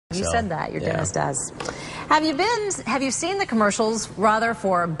you said that. Your dentist does. Have you seen the commercials, rather,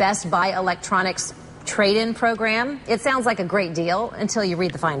 for Best Buy Electronics trade-in program? It sounds like a great deal until you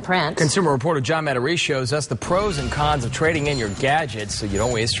read the fine print. Consumer reporter John Matarese shows us the pros and cons of trading in your gadgets so you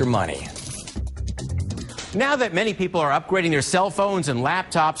don't waste your money. Now that many people are upgrading their cell phones and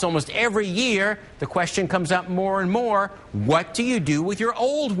laptops almost every year, the question comes up more and more, what do you do with your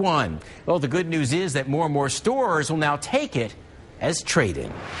old one? Well, the good news is that more and more stores will now take it as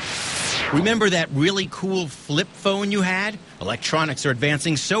trade-in. Remember that really cool flip phone you had? Electronics are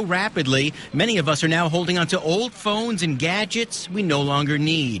advancing so rapidly, many of us are now holding onto old phones and gadgets we no longer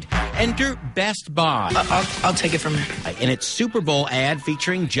need. Enter Best Buy. I'll take it from here. In its Super Bowl ad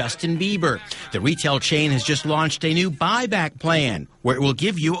featuring Justin Bieber, the retail chain has just launched a new buyback plan where it will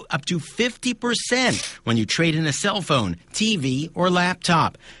give you up to 50% when you trade in a cell phone, TV, or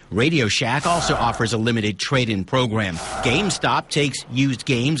laptop. Radio Shack also offers a limited trade-in program. GameStop takes used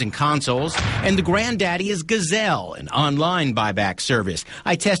games and consoles, and the granddaddy is Gazelle, an online buyback service.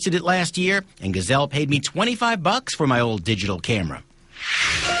 I tested it last year, and Gazelle paid me $25 for my old digital camera.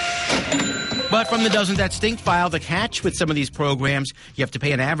 But from the Doesn't That Stink file, the catch with some of these programs, you have to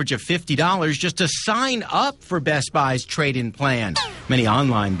pay an average of $50 just to sign up for Best Buy's trade-in plan. Many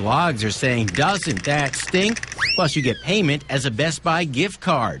online blogs are saying, doesn't that stink? Plus, you get payment as a Best Buy gift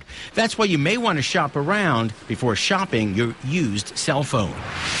card. That's why you may want to shop around before shopping your used cell phone.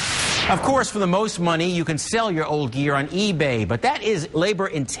 Of course, for the most money, you can sell your old gear on eBay, but that is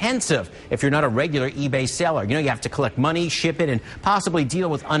labor-intensive if you're not a regular eBay seller. You know, you have to collect money, ship it, and possibly deal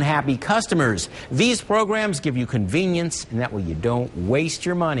with unhappy customers. These programs give you convenience, and that way you don't waste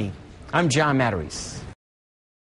your money. I'm John Matarese.